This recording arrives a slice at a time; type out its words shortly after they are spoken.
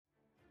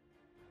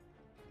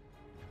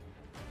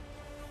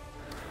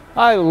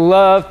I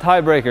love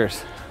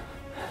tiebreakers.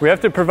 We have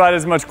to provide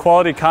as much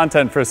quality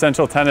content for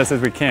Essential Tennis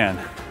as we can.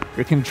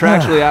 You're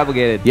contractually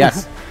obligated.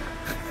 Yes.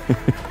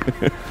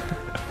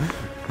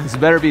 This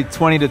better be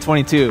 20 to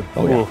 22.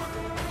 Oh, yeah.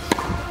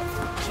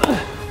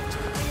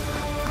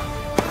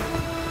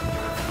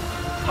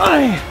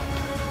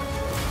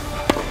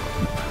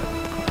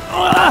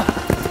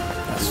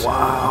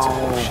 Wow.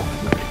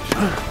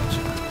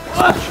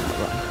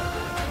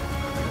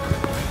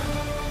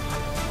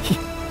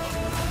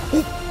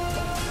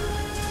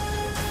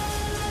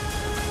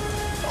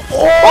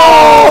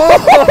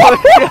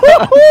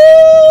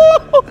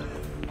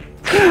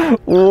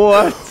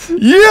 What?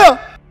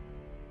 Yeah!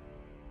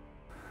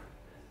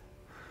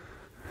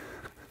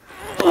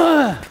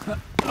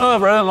 Oh,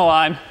 right on the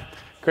line.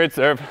 Great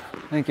serve.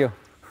 Thank you.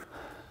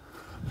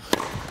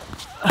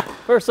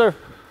 First serve.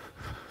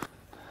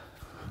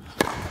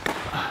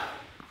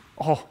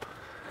 Oh.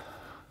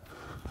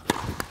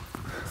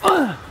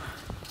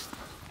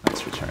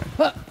 Nice return.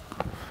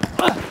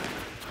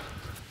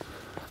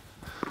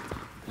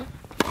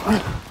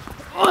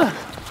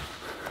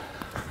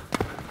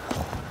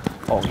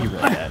 Oh, he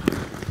read that.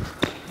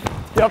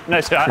 Yep,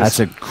 nice shot. That's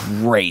a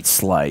great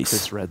slice.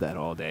 Chris read that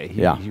all day.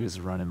 Yeah. He was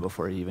running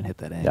before he even hit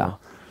that angle.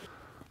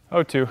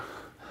 Yeah. 0-2.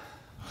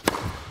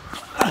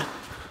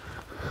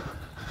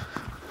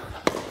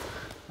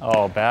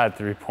 Oh, bad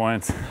 3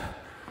 points.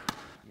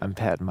 I'm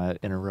patting my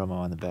inner Romo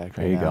on the back right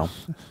now. There you go.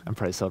 I'm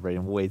probably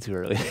celebrating way too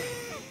early.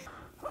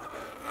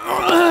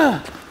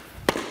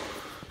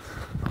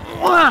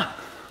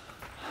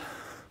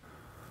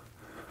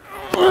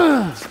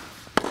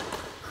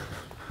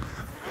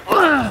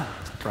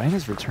 Bryan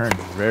has returned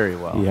very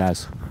well. He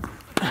has.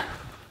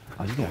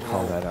 Oh, you gotta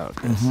call that out,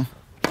 Chris.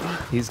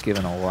 He's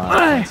given a lot of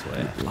points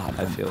away,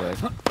 I feel like.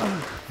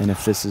 And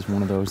if this is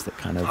one of those that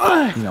kind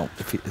of, you know,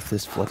 if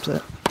this flips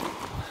it.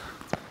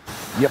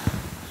 Yep.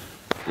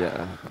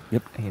 Yeah.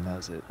 Yep. He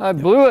knows it. I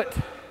blew it.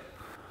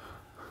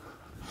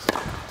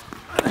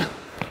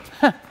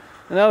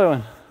 Another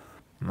one.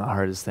 And the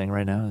hardest thing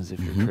right now is if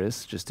you're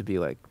Chris, just to be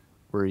like,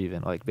 we're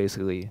even, like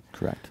basically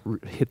Correct.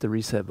 Hit the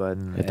reset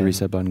button. Hit the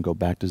reset button, go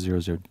back to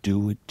 0-0.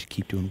 Do it to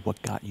keep doing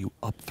what got you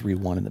up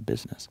 3-1 in the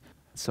business.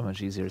 It's so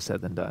much easier said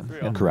than done.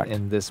 Correct.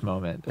 In this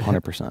moment.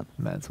 100%.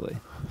 Mentally.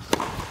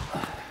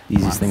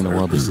 Easiest thing in the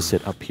world is to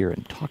sit up here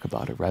and talk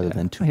about it rather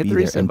than to Hit be the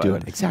there reset and do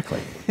button. it. Exactly.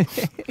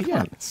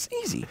 Yeah, it's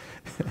easy.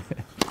 Oh,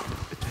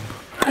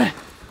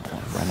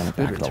 right on the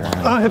back of the line.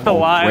 Oh, hit the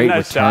line. Great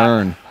Nice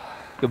return.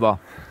 Good ball.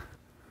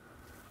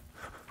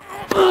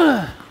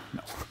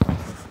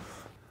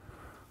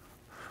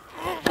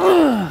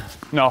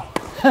 No.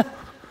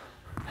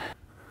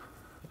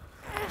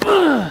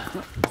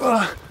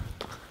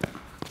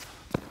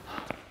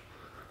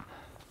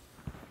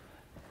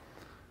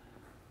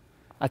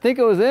 I think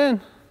it was in.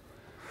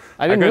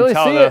 I didn't couldn't really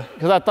tell see it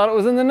because I thought it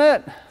was in the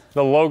net.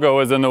 The logo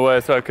was in the way,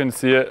 so I couldn't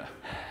see it.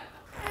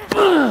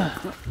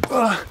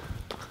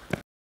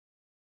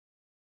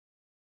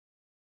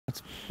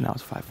 Now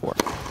it's 5-4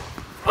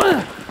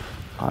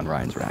 on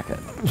Ryan's racket.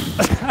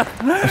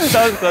 That's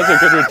a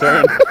good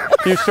return.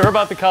 You sure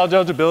about the college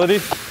eligibility?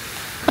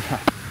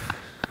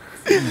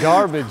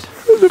 Garbage.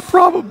 The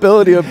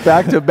probability of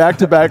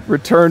back-to-back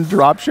return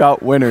drop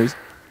shot winners.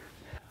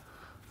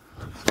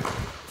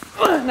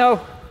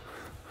 No.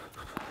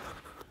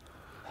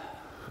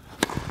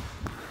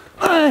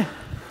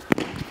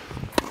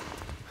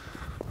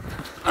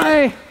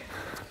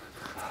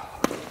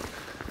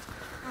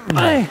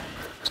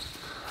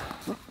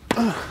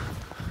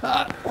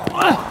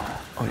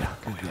 Oh yeah,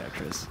 Good yeah,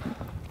 Chris.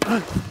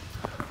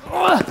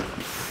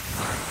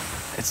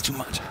 it's too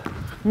much.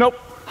 Nope.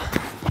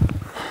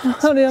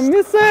 How did I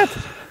miss that?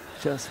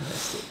 Just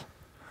missed it.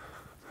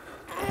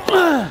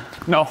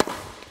 No.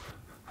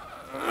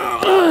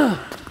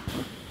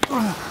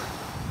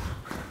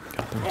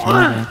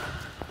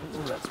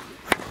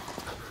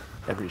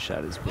 Every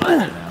shot is big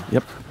right now.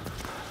 Yep.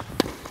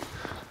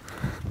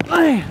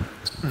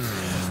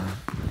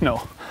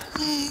 No.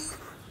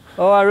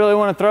 Oh, I really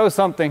want to throw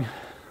something.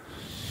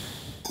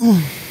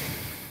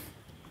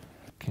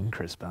 Can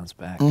Chris bounce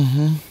back?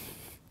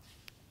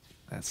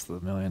 That's the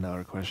 $1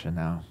 million question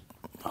now.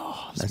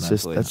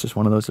 That's just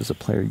one of those as a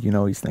player, you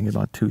know, he's thinking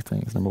about two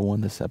things. Number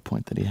one, the set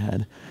point that he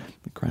had,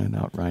 grinded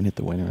out, Ryan hit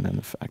the winner, and then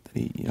the fact that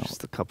he, you know,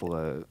 Just a couple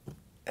of,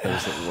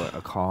 there's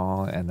a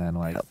call and then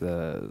like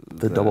the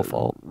double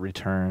fault.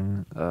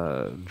 Return,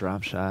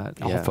 drop shot.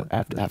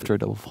 after a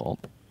double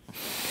fault.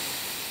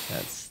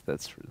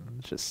 That's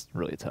just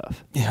really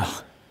tough. Yeah.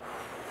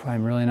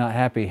 I'm really not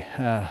happy.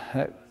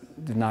 That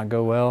did not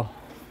go well.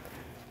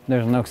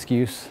 There's no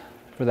excuse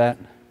for that.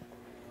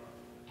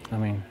 I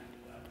mean,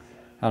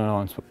 I don't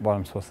know what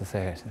I'm supposed to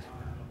say.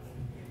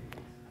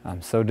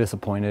 I'm so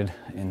disappointed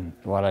in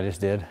what I just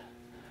did.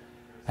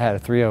 I had a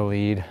 3-0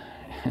 lead.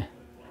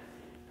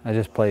 I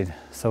just played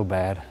so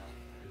bad.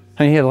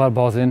 I mean, he had a lot of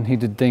balls in. He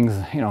did things,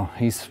 you know,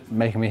 he's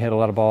making me hit a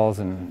lot of balls,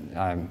 and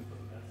I've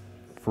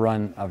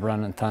run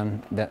a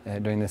ton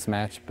during this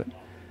match, but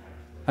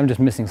I'm just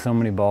missing so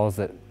many balls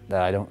that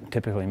I don't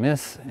typically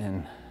miss,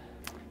 and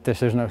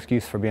there's no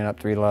excuse for being up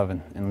 3-love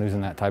and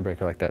losing that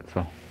tiebreaker like that.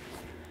 So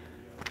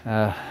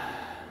I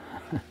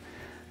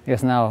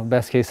guess now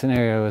best case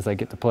scenario is I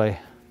get to play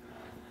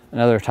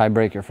another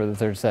tiebreaker for the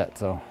third set.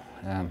 So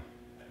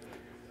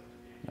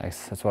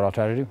that's what I'll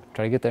try to do.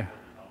 Try to get there.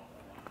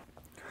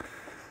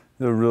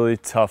 A really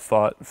tough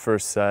fought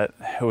first set.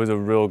 It was a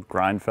real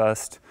grind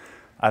fest.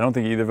 I don't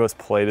think either of us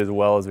played as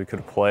well as we could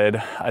have played.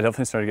 I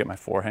definitely started to get my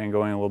forehand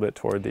going a little bit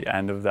toward the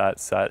end of that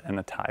set, and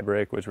the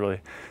tiebreak, which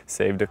really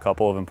saved a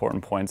couple of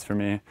important points for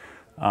me.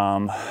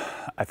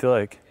 I feel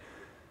like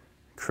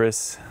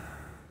Chris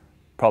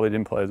probably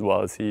didn't play as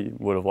well as he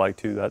would have liked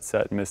to that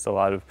set, missed a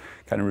lot of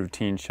kind of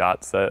routine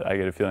shots that I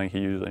get a feeling he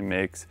usually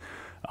makes.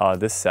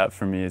 This set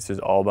for me is just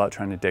all about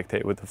trying to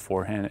dictate with the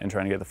forehand and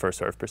trying to get the first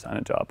serve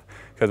percentage up.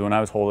 Because when I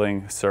was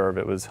holding serve,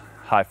 it was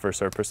high first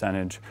serve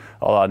percentage,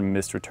 a lot of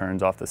missed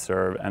returns off the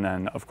serve, and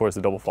then of course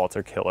the double faults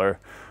are killer,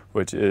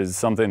 which is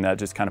something that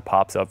just kind of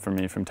pops up for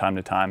me from time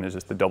to time. Is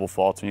just the double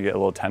faults when you get a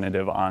little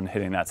tentative on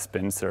hitting that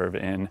spin serve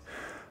in.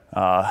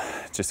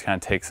 Just kind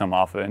of take some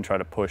off of it and try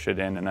to push it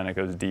in, and then it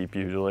goes deep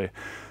usually.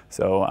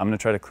 So I'm going to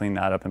try to clean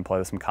that up and play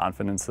with some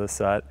confidence this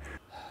set.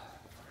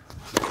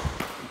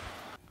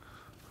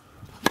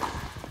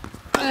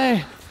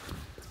 Hey.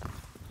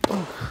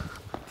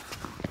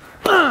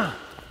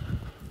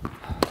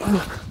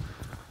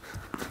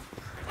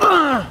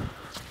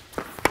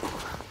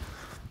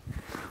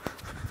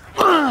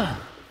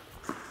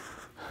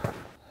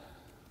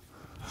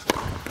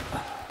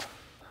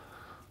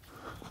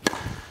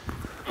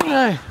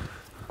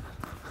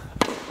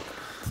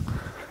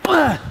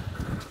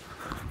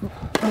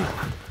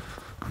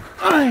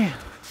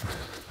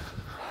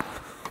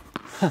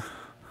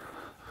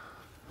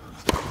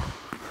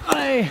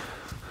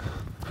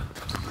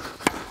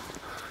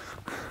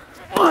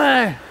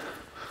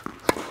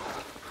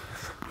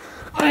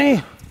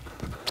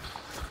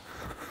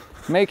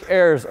 Make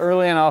errors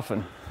early and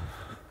often.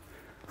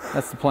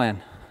 That's the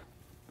plan.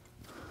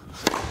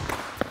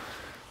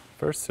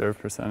 First serve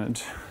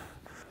percentage.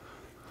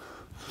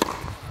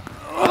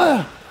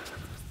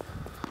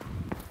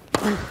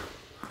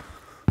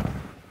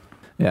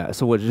 Yeah,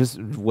 so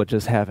what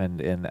just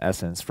happened in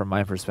essence from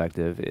my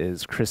perspective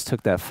is Chris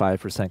took that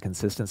 5%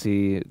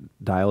 consistency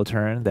dial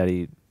turn that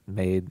he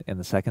made in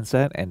the second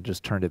set and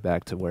just turned it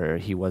back to where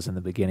he was in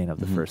the beginning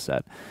of the first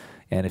set.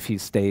 And if he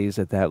stays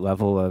at that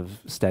level of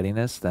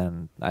steadiness,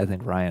 then I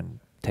think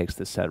Ryan takes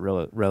this set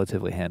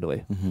relatively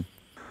handily.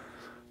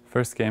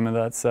 First game of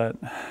that set,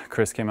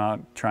 Chris came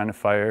out trying to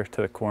fire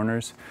to the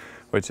corners,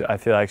 which I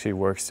feel actually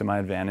works to my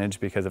advantage,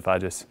 because if I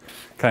just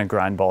kind of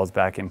grind balls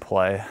back in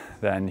play,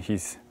 then if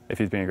he's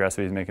being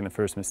aggressive, he's making the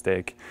first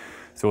mistake.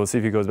 So we'll see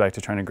if he goes back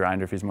to trying to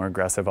grind or if he's more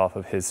aggressive off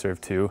of his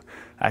serve too.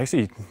 I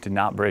actually did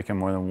not break him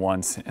more than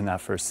once in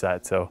that first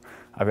set, so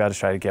I've got to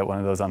try to get one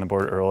of those on the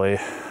board early.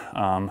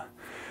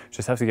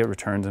 Just have to get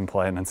returns in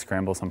play and then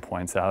scramble some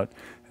points out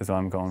is what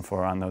I'm going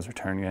for on those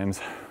return games.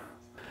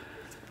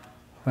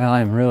 Well,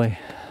 I'm really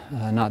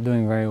not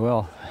doing very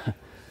well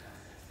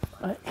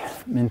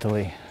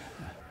mentally.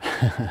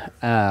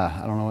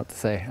 I don't know what to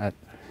say.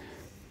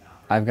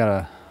 I've got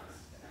to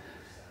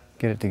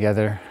get it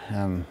together.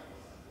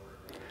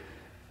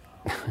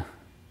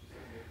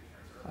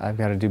 I've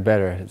got to do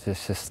better. It's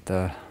just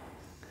I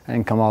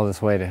didn't come all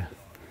this way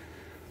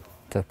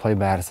to play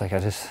bad. It's like I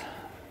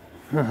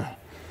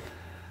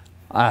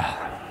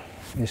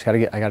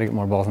gotta get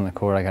more balls on the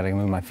court. I gotta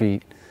move my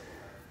feet,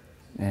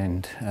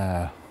 and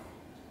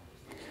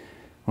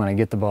when I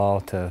get the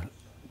ball to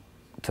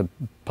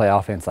play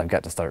offense, I've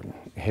got to start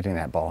hitting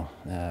that ball.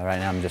 Right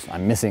now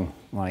I'm missing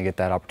when I get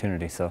that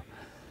opportunity, so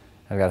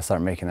I've got to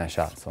start making that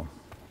shot. So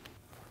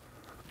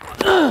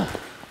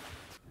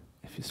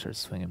if you start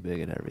swinging big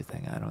at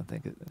everything, I don't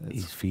think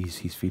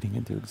he's feeding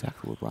into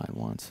exactly what Bryan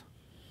wants.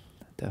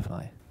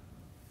 Definitely.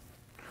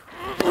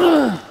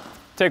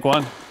 Take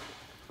one.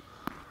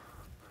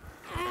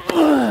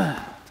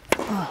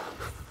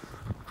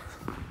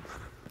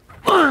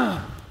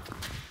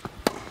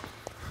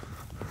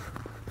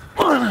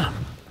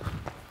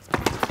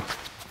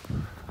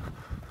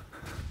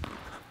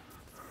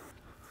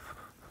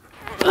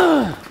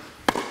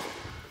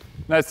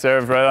 Nice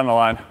serve, right on the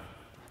line.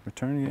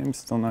 Return game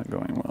still not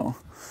going well.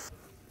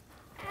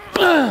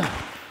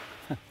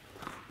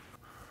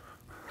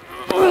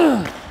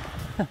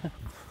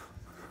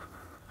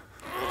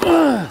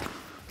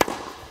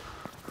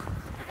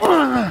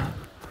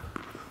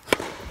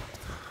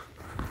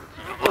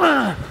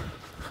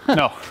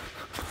 No.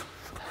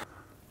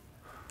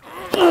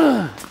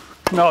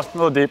 No, a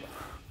little deep.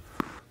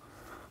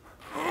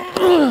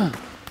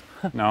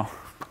 No.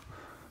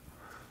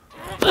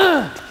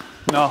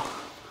 No.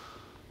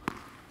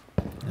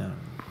 Yeah.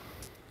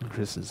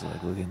 Chris is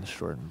like looking to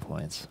shorten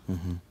points,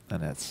 and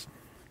that's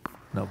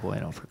no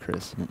bueno for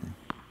Chris.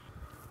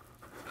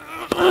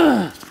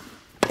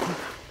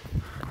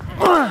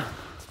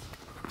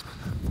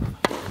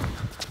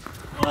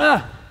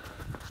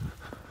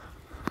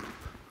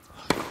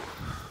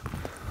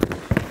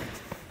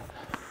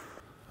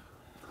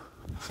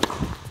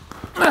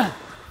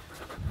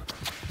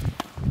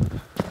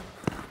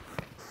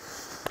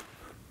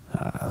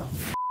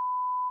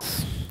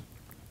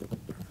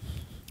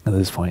 at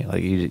this point.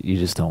 Like you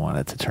just don't want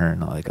it to turn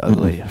like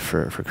ugly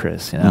for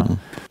Chris, you know.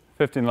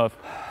 15 love.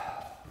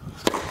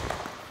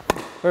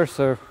 First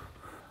serve.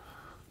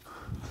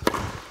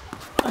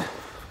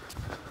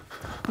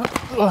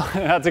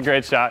 That's a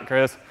great shot,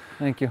 Chris.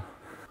 Thank you.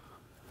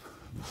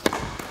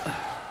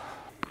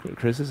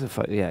 Chris is a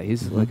yeah,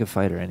 he's like a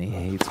fighter and he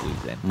hates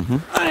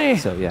losing.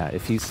 So yeah,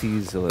 if he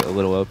sees a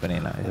little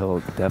opening, he'll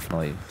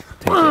definitely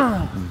take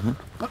it.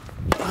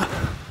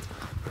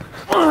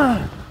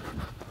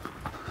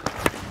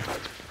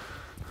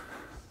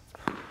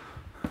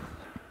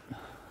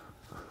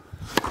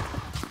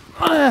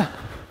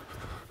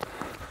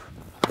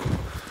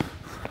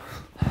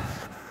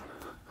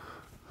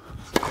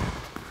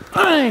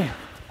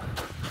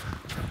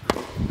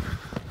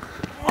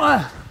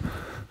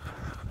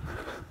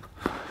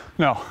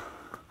 No.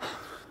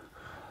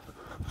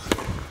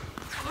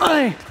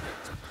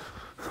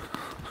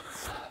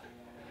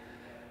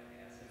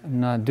 I'm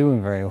not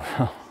doing very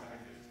well.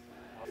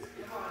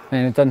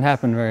 And it doesn't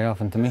happen very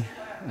often to me,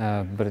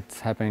 but it's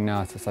happening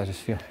now. It's just, I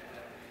just feel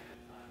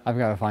I've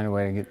got to find a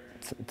way to get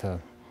to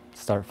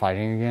start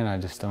fighting again. I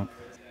just don't.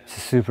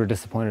 Just super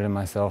disappointed in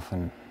myself,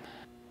 and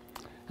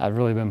I've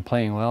really been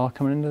playing well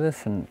coming into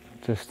this, and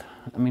just,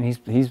 I mean, he's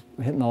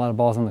hitting a lot of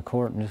balls on the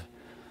court, and just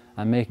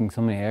I'm making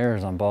so many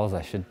errors on balls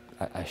I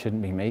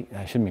shouldn't be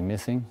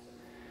missing.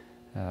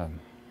 And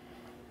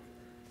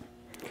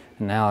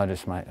now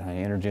just my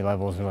energy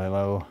level is really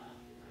low.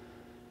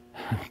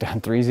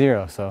 Down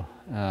 3-0, so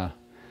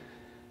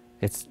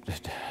it's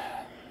just,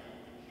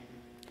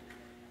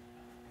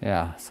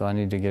 yeah, so I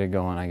need to get it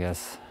going, I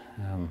guess,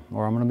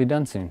 or I'm gonna be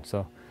done soon.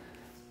 So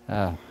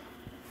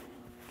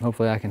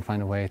hopefully I can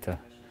find a way to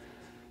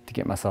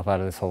get myself out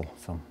of this hole.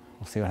 So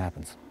we'll see what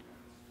happens.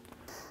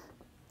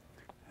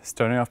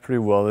 Starting off pretty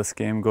well this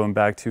game, going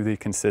back to the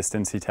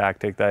consistency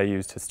tactic that I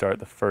used to start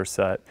the first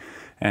set.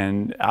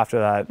 And after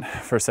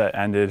that first set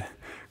ended,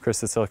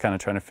 Chris is still kind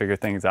of trying to figure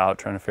things out,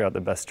 trying to figure out the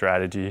best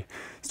strategy.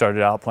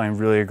 Started out playing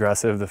really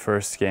aggressive the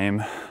first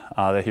game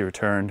that he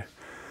returned.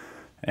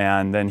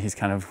 And then he's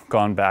kind of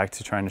gone back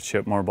to trying to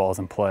chip more balls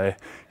and play,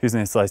 using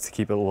his slice to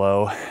keep it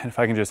low. And if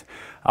I can just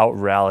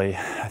out-rally,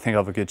 I think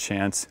I'll have a good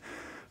chance.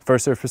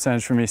 First serve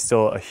percentage for me is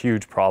still a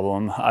huge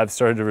problem. I've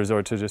started to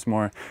resort to just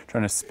more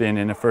trying to spin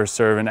in a first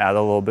serve and add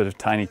a little bit of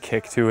tiny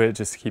kick to it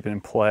just to keep it in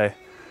play.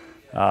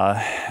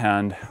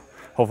 And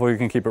hopefully we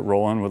can keep it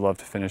rolling. Would love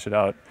to finish it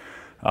out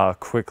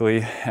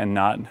quickly and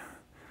not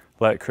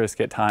let Chris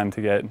get time to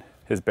get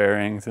his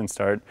bearings and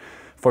start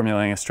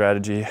formulating a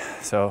strategy.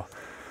 So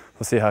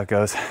we'll see how it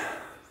goes.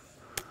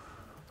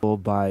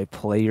 By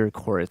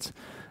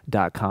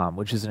playyourcourt.com,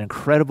 which is an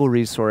incredible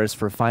resource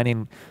for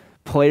finding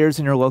players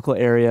in your local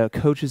area,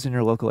 coaches in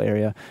your local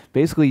area.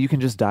 Basically, you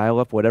can just dial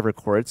up whatever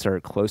courts are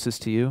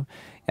closest to you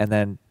and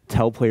then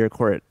tell Play Your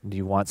Court, do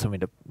you want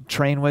somebody to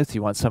train with? Do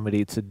you want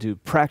somebody to do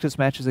practice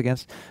matches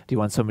against? Do you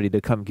want somebody to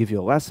come give you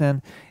a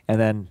lesson?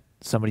 And then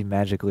somebody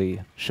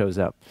magically shows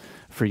up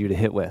for you to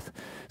hit with.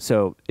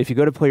 So if you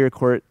go to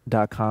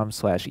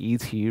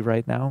playyourcourt.com/ET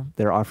right now,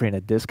 they're offering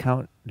a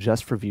discount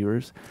just for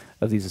viewers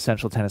of these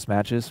Essential Tennis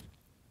matches.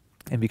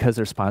 And because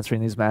they're sponsoring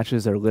these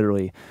matches, they're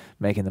literally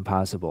making them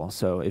possible.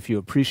 So if you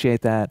appreciate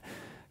that,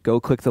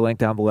 go click the link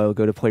down below,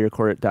 go to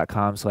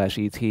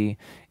playyourcourt.com/ET,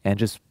 and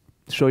just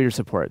show your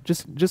support.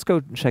 Just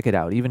go check it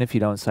out, even if you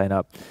don't sign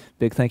up.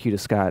 Big thank you to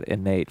Scott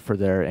and Nate for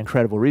their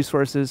incredible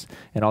resources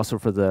and also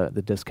for the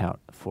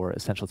discount for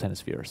Essential Tennis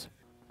viewers.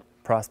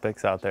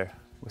 Prospects out there,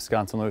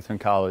 Wisconsin Lutheran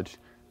College,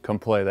 come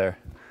play there.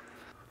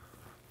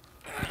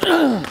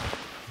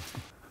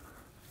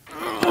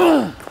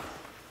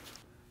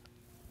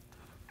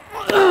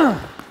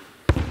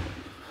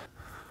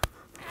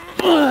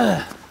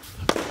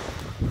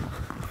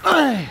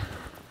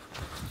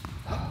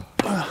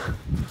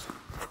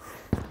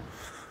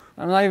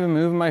 I'm not even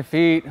moving my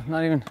feet.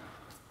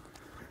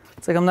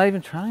 It's like I'm not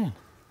even trying.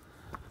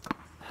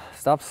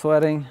 Stop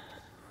sweating.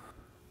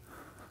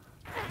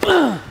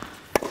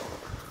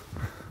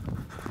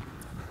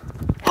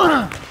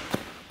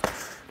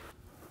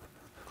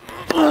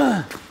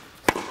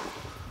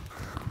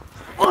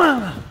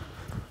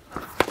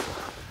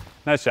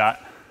 Nice shot.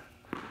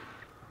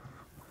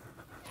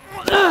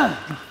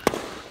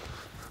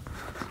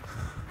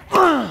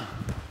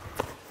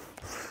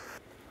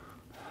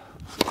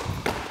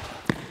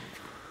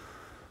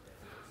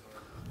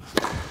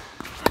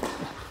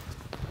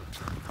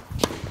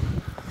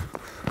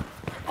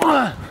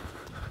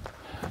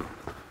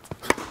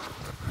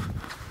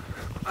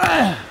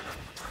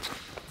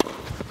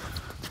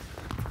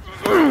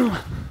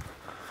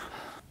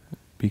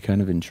 Be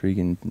kind of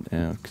intriguing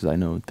because I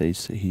know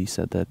he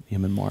said that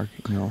him and Mark,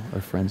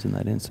 are friends in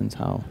that instance.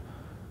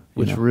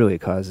 Which really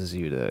causes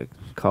you to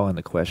call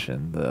into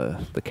question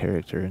the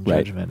character and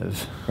judgment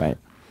of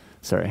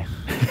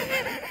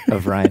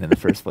of Ryan in the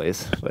first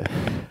place. But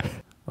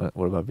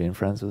what about being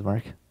friends with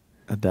Mark?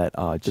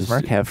 Does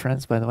Mark have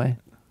friends, by the way?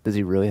 Does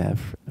he really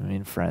have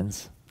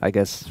friends? I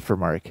guess for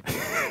Mark.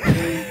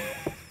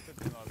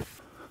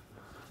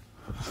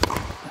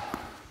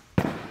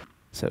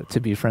 So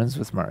to be friends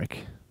with Mark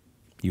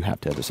you have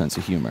to have a sense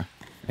of humor,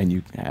 and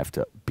you have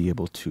to be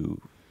able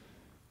to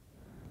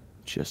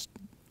just.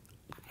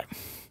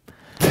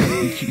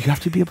 You have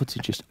to be able to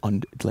just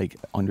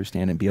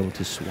understand and be able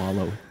to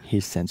swallow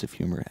his sense of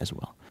humor as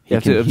well. You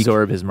have to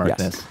absorb his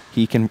markness. Yes,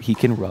 he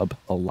can rub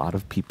a lot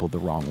of people the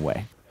wrong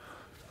way.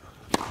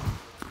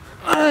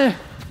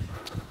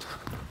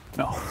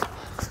 No.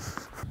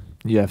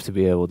 You have to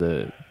be able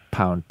to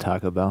pound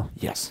Taco Bell.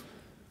 Yes.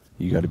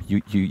 You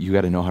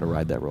gotta know how to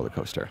ride that roller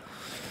coaster.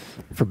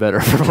 For better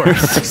or for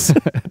worse.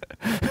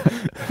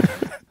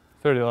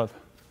 30 love.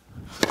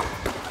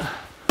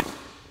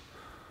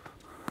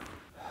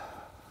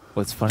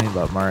 What's funny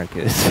about Mark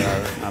is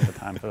Not the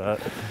time for that.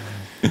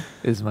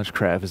 as much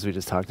crap as we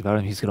just talked about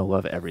him, he's gonna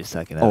love every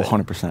second of it.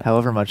 100%.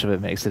 However much of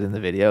it makes it in the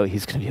video,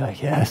 he's gonna be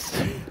like,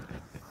 yes.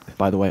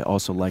 By the way,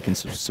 also like and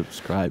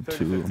subscribe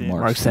to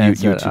Mark's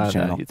Sands YouTube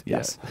channel. YouTube,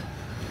 yes.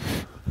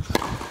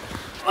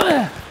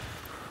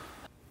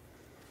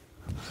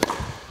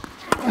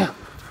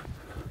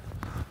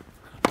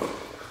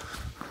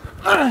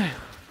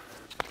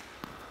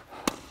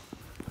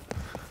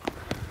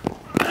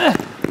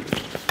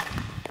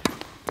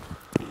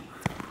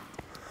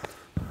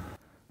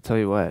 Tell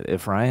you what,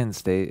 if Ryan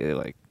stayed,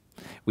 like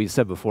we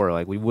said before,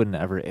 like we wouldn't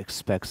ever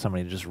expect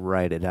somebody to just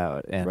write it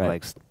out, and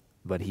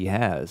but he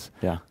has.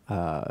 Yeah.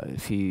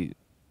 If he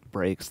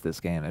breaks this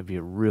game, it'd be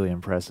a really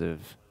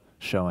impressive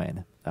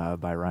showing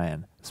by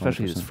Ryan,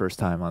 especially 100%. his first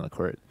time on the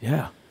court.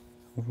 Yeah.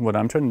 What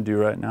I'm trying to do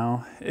right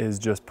now is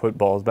just put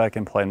balls back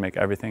in play and make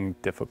everything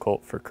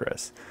difficult for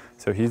Chris.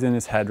 So he's in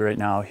his head right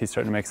now. He's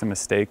starting to make some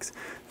mistakes.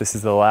 This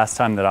is the last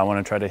time that I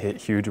want to try to hit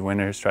huge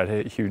winners, try to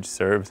hit huge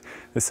serves.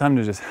 This time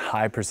to just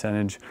high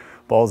percentage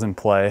balls in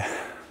play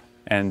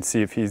and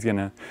see if he's going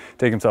to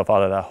take himself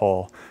out of that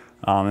hole.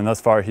 And thus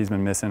far, he's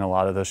been missing a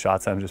lot of those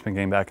shots that I've just been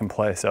getting back in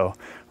play. So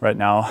right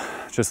now,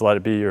 just let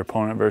it be your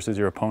opponent versus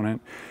your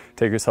opponent.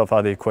 Take yourself out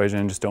of the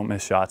equation. Just don't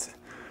miss shots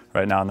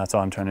right now, and that's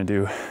all I'm trying to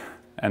do.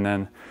 And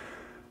then,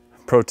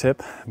 pro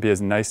tip, be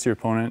as nice to your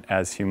opponent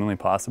as humanly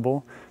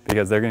possible,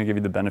 because they're going to give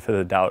you the benefit of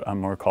the doubt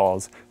on more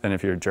calls than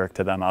if you're a jerk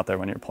to them out there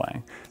when you're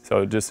playing.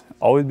 So just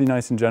always be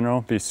nice in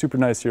general, be super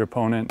nice to your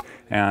opponent,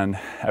 and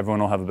everyone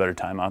will have a better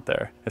time out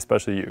there,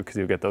 especially you, because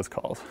you'll get those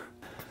calls.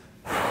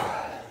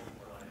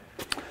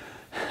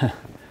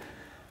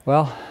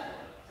 Well,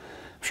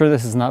 I'm sure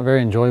this is not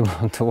very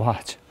enjoyable to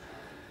watch.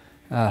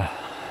 I'm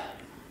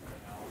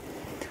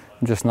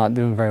just not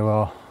doing very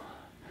well.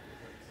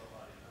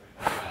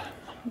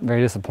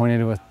 Very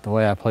disappointed with the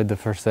way I played the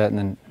first set, and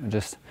then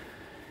just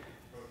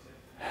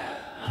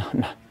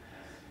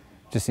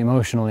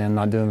emotionally I'm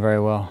not doing very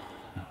well.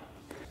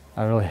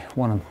 I really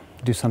want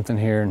to do something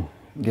here and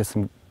get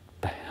some.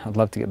 I'd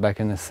love to get back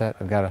in this set.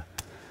 I've got to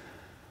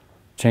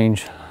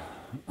change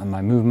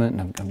my movement,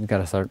 and I've got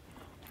to start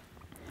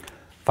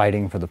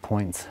fighting for the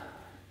points.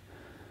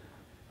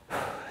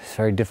 It's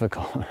very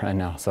difficult right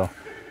now, so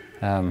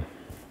all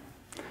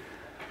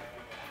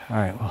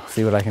right, we'll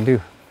see what I can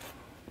do.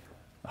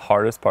 The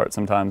hardest part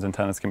sometimes in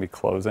tennis can be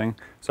closing,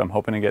 so I'm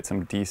hoping to get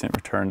some decent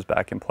returns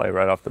back in play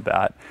right off the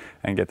bat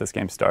and get this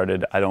game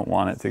started. I don't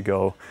want it to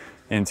go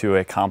into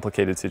a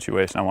complicated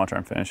situation. I want to try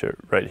and finish it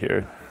right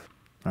here.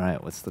 All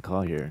right, what's the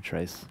call here,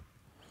 Trace?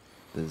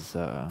 Does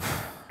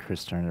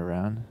Chris turn it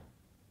around?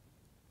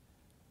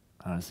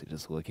 Honestly,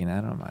 just looking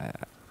at him,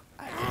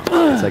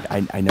 it's like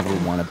I never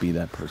want to be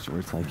that person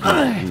where it's like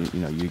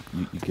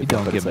you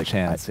don't give him a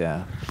chance.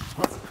 Yeah.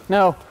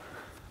 No.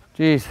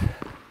 Jeez.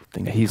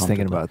 He's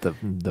thinking about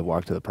the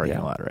walk to the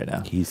parking lot right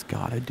now. He's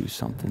got to do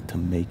something to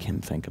make him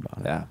think about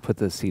it. Yeah, put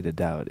the seed of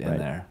doubt in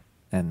there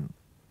and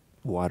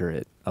water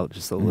it out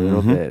just a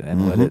little bit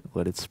and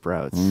let it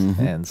sprout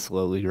and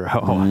slowly grow.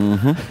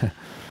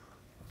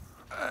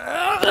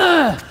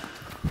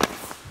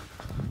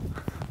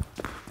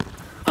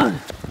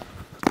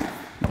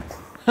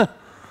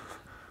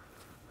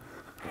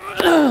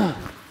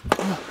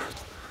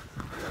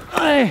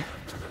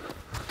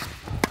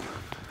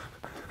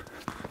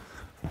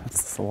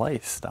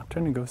 Slice. Stop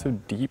trying to go so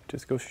deep.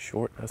 Just go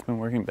short. That's been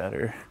working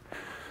better.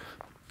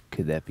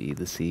 Could that be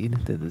the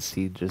seed? Did the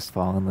seed just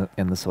fall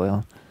in the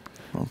soil?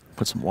 Well,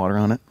 put some water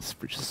on it.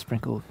 Just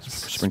sprinkle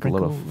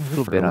a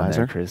little bit on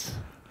there, Chris.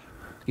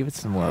 Give it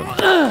some love.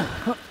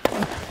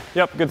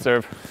 Yep, good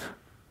serve.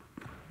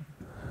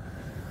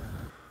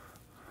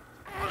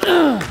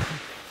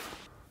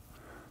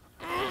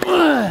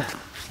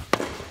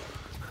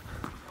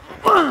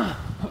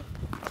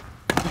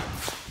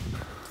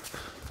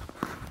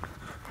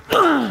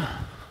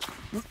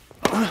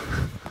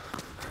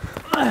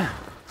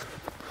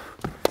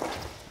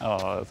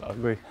 Oh, that's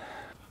ugly.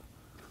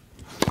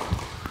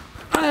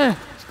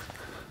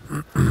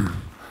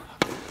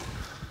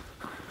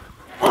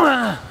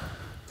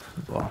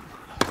 Well,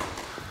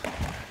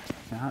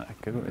 not a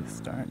good way to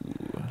start.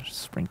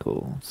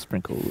 Sprinkle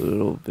a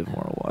little bit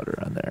more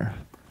water on there.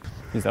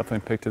 He's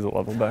definitely picked his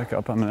level back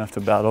up. I'm gonna have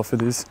to battle for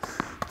these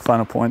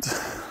final points.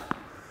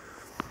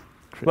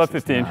 Chris About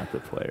 15. Is not the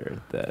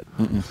player that.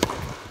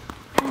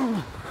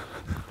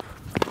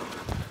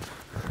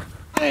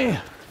 Hey.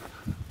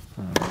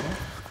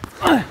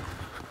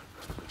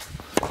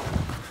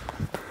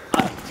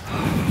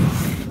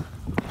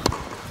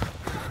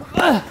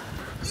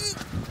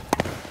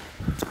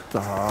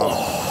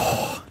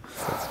 Oh.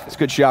 It's a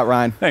good shot,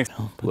 Ryan. Thanks.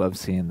 Love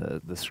seeing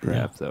the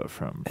scrap though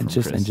from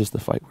just Chris. just the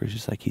fight where he's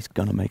just like he's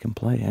gonna make him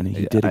play, and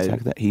he did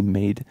exactly that. He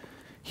made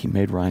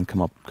Ryan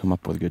come up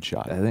with a good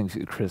shot. I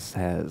think Chris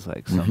has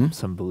like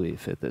some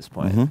belief at this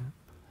point.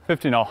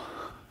 15-all.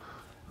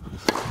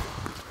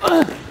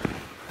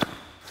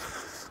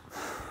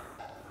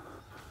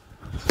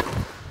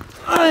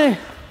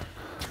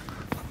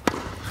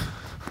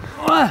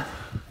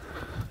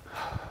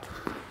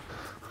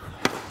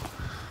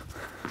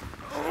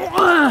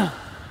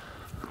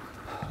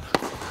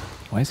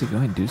 Why is he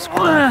going deuce?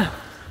 There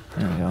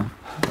we go.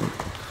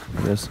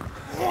 This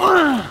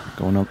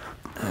going up.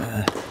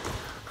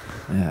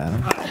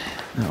 Yeah,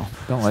 No,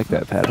 don't like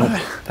that pattern.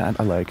 that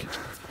I like.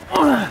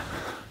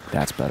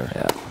 That's better.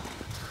 Yeah.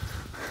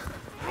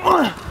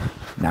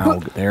 Now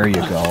there you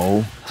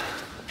go.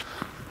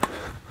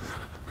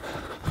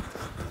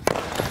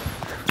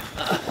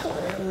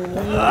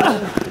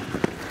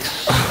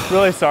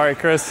 Really sorry,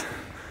 Chris.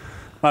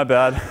 My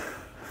bad.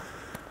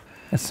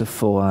 That's a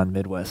full-on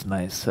Midwest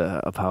nice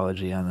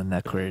apology on the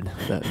neck word.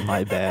 That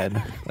my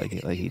bad. Like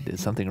he did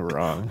something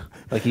wrong.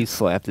 Like he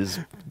slapped his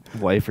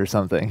wife or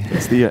something.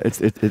 It's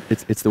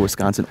the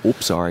Wisconsin.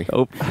 Oops, sorry.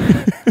 Oh.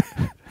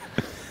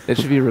 It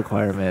should be a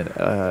requirement.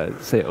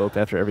 Say "ope"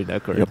 after every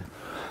neck word. Yep.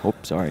 Oh,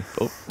 sorry.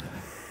 Oh.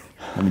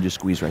 Let me just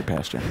squeeze right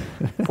past you.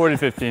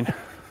 40-15.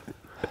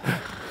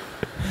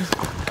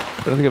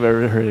 I don't think I've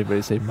ever heard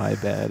anybody say "my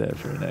bad"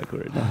 after a neck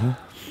word.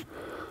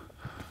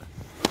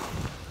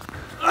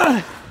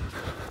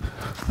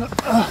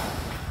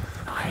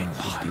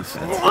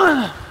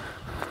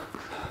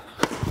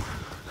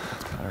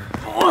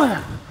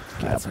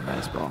 That's a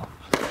nice ball.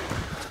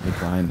 Make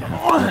Bryan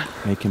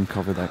make him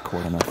cover that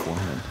court on that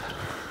forehand.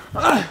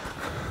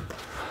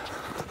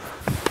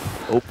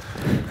 Oh.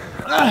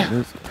 There it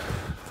is.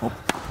 Oh.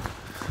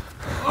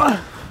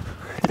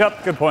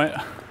 Yep, good point.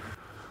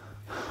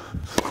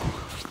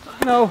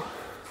 No.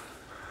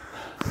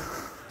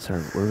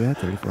 Sorry, where are we at?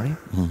 30-40?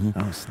 Mm-hmm.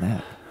 Oh,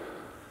 snap.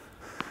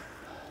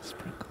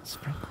 Sprinkle,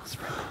 sprinkle,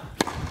 sprinkle.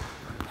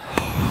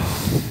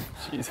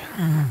 Jeez.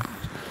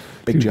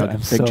 Big Dude, jug. I'm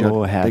Big so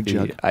jug. happy Big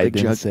jug. I Big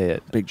didn't jug. say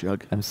it. Big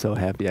jug. I'm so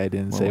happy I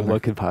didn't Well, say winner.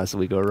 what could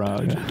possibly go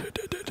wrong.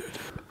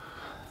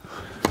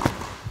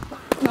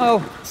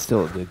 No.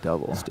 Still a big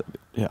double.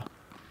 Yeah.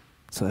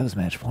 So that was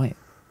match point.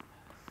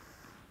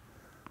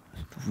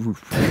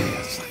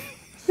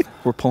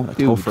 We're pulling a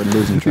toe for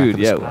losing track Dude, of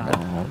the yeah. score.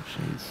 Oh,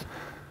 jeez.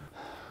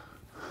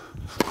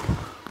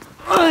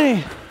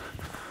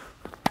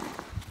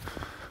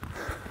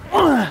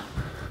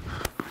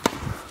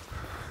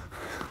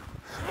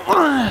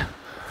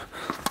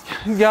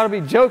 You gotta be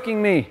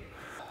joking me.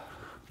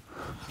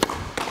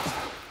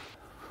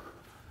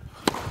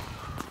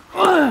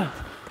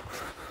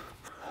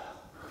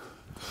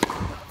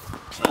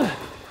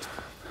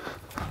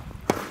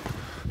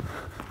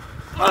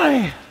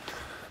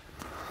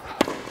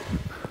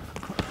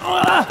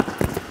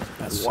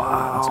 That's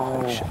a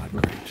great shot.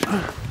 Great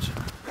shot.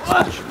 That's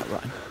a good shot,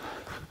 Ryan.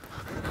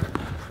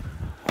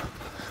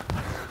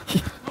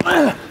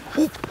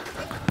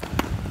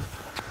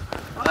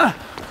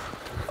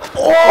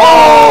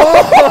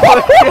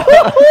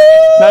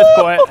 Nice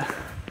point.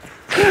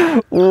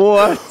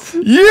 What?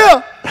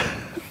 Yeah!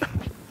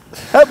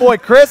 That boy,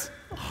 Chris.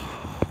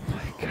 Oh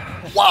my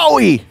gosh.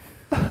 Wowie!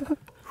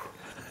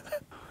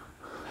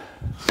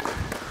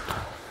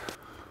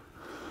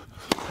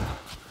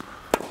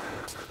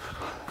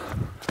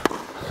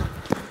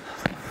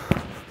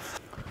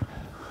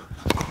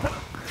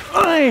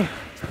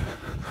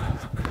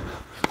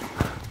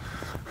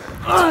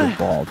 That's a good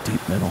ball,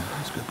 deep middle.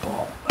 That's a good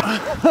ball.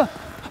 Yeah.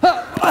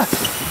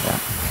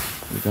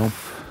 There we go.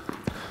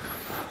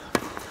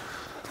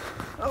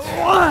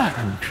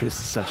 Chris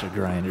is such a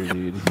grinder,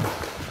 dude.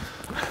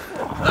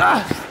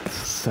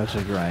 Such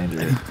a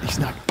grinder. He's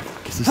not,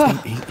 because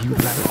he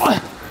would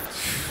rather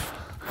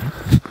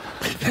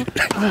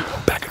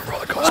back in a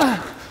roller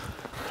coaster.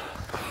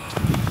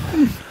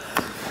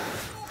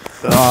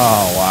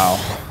 Oh, wow.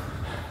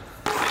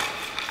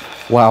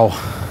 Wow.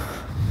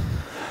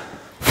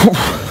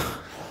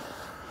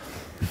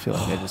 I feel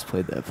like I just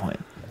played that point.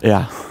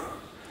 Yeah.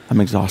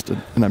 I'm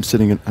exhausted, and I'm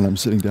sitting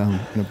down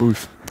in a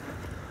booth.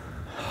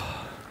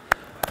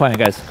 Playing,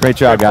 guys. Great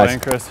job, Great guys. playing,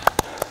 Chris.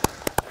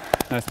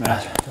 Nice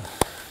match.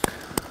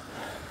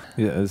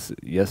 Yeah, it was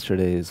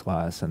yesterday's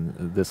loss, and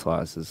this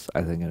loss is,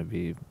 I think, going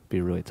to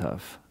be really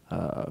tough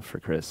for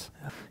Chris.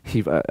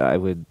 I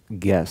would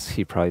guess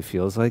he probably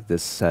feels like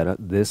this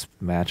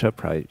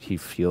matchup. He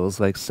feels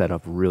like set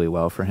up really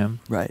well for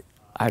him. Right.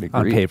 I'd agree.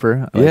 On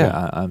paper,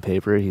 Yeah. on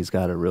paper, he's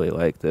got to really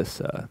like this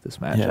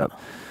matchup. Yeah.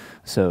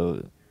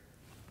 So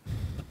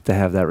to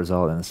have that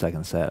result in the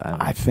second set,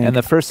 I think, and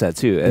the first set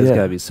too, it's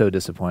got to be so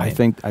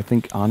disappointing. I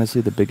think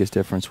honestly, the biggest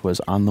difference was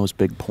on those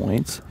big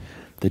points.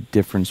 The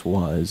difference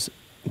was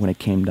when it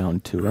came down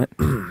to it,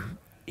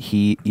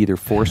 he either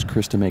forced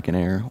Chris to make an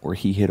error or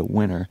he hit a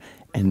winner.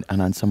 And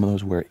on some of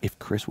those where if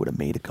Chris would have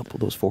made a couple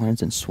of those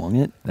forehands and swung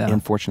it,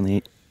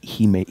 unfortunately,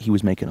 he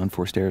was making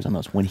unforced errors on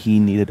those. When he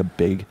needed a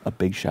big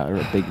shot or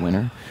a big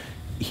winner,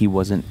 he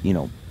wasn't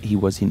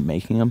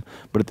making them.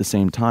 But at the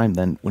same time,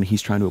 then when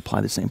he's trying to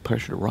apply the same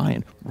pressure to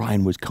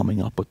Ryan was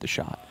coming up with the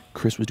shot.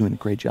 Chris was doing a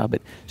great job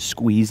at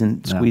squeezing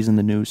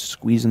the noose,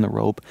 squeezing the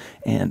rope,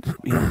 and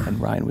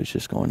and Ryan was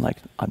just going like,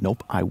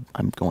 nope, I'm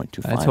going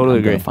to find. I totally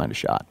agree. Going to find a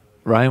shot.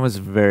 Ryan was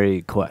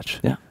very clutch.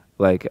 Yeah.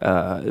 Like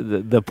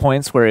the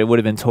points where it would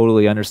have been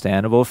totally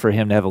understandable for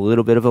him to have a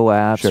little bit of a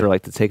lapse or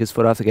like to take his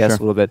foot off the gas a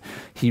little bit,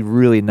 he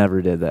really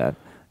never did that.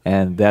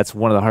 And that's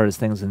one of the hardest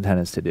things in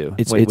tennis to do.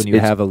 When you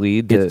have a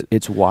lead.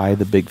 It's why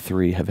the big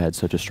three have had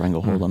such a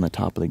stranglehold on the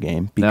top of the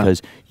game,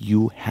 because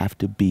you have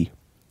to be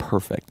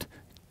perfect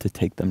to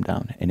take them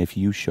down. And if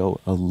you show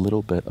a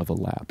little bit of a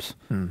lapse,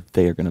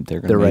 they're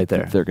right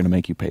there. They're going to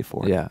make you pay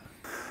for it. Yeah.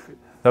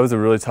 That was a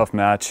really tough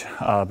match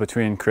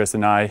between Chris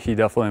and I. He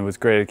definitely was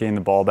great at getting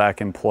the ball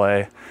back in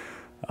play.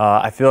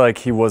 I feel like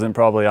he wasn't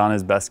probably on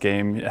his best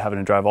game, having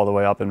to drive all the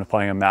way up and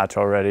playing a match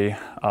already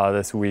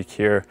this week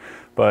here.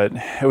 But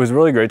it was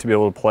really great to be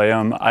able to play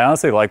him. I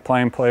honestly like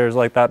playing players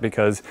like that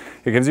because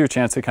it gives you a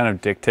chance to kind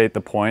of dictate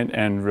the point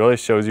and really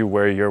shows you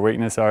where your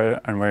weaknesses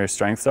are and where your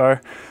strengths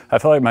are. I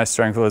felt like my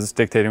strength was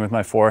dictating with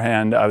my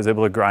forehand. I was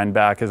able to grind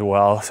back as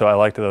well, so I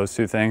liked those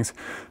two things.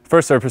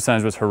 First serve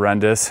percentage was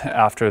horrendous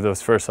after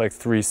those first like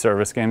 3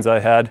 service games I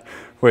had,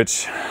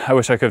 which I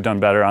wish I could have done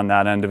better on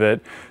that end of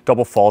it.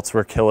 Double faults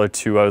were killer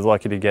too. I was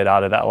lucky to get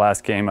out of that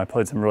last game. I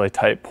played some really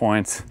tight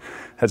points,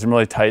 had some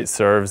really tight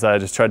serves that I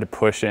just tried to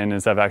push in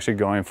instead of actually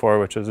going for,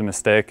 which was a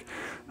mistake.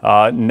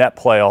 Net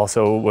play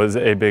also was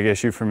a big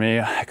issue for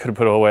me. I could have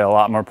put away a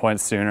lot more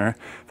points sooner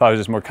if I was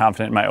just more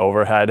confident in my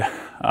overhead.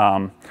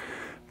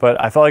 But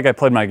I felt like I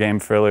played my game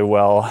fairly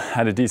well,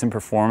 had a decent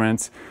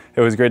performance. It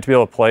was great to be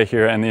able to play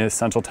here in the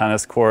Essential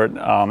Tennis Court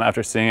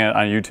after seeing it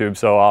on YouTube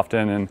so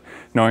often and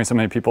knowing so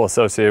many people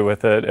associated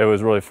with it. It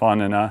was really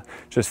fun, and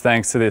just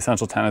thanks to the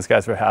Essential Tennis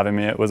guys for having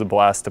me. It was a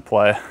blast to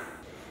play.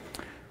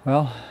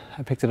 Well,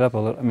 I picked it up a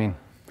little.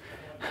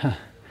 I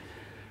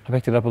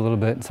picked it up a little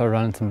bit and started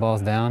running some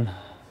balls down.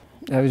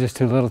 That was just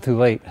too little, too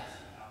late.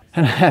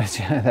 And I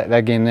had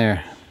that game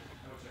there.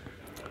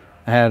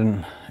 I had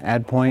an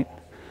ad point,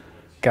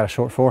 got a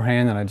short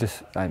forehand, and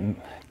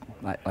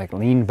I like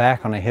leaned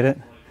back when I hit it.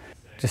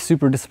 Just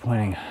super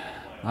disappointing.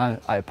 I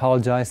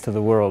apologize to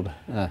the world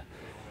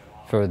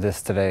for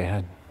this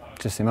today.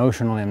 Just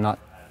emotionally, just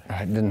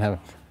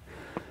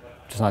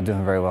not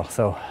doing very well.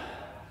 So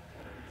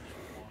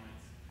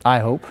I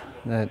hope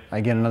that I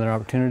get another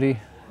opportunity.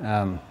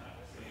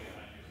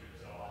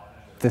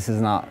 This is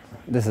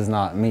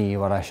not me,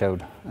 what I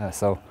showed.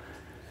 So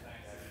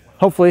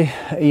hopefully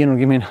Ian will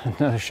give me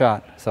another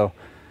shot. So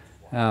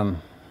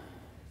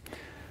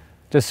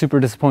just super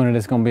disappointed.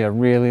 It's going to be a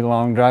really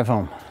long drive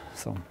home.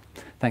 So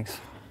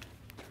thanks.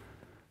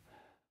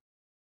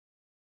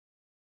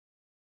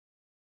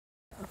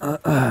 You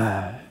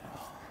guys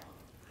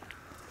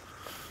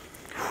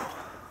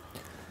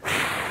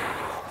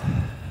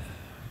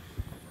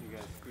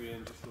screwed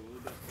in just a little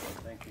bit.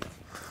 Thank you.